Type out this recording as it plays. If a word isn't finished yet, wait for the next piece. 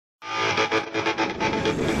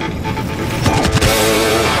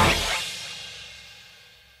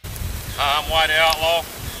Whitey Outlaw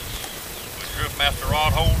with Driftmaster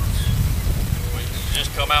rod holders. We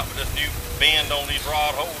just come out with this new bend on these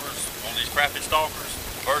rod holders, on these Crappie Stalkers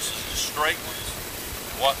versus the straight ones.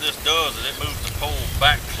 And what this does is it moves the pole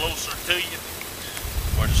back closer to you,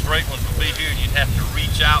 where the straight ones would be here and you'd have to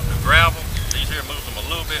reach out to grab them. These here moves them a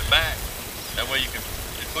little bit back. That way you can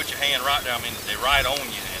put your hand right there. I mean, they're right on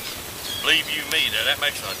you. And believe you me, that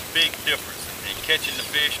makes a big difference in catching the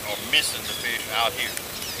fish or missing the fish out here.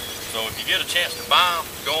 So if you get a chance to buy them,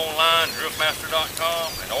 go online, driftmaster.com,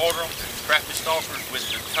 and order them. Crappie Stalkers with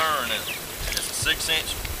the turn, and it's a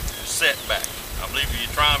 6-inch setback. I believe if you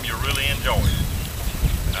try them, you'll really enjoy it.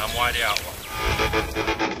 And I'm Whitey Outlaw.